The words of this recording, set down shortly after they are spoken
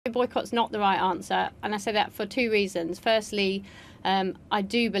Boycott's not the right answer, and I say that for two reasons. Firstly, I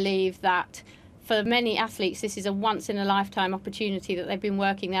do believe that for many athletes this is a once-in-a-lifetime opportunity that they've been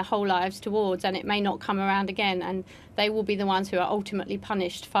working their whole lives towards, and it may not come around again, and they will be the ones who are ultimately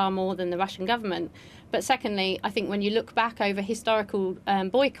punished far more than the Russian government. But secondly, I think when you look back over historical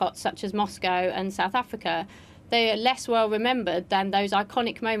boycotts such as Moscow and South Africa, they are less well remembered than those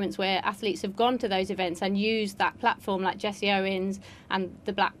iconic moments where athletes have gone to those events and used that platform, like Jesse Owens and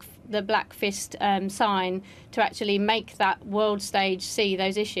the Black Fist sign, to actually make that world stage see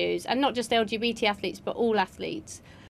those issues. And not just LGBT athletes, but all athletes.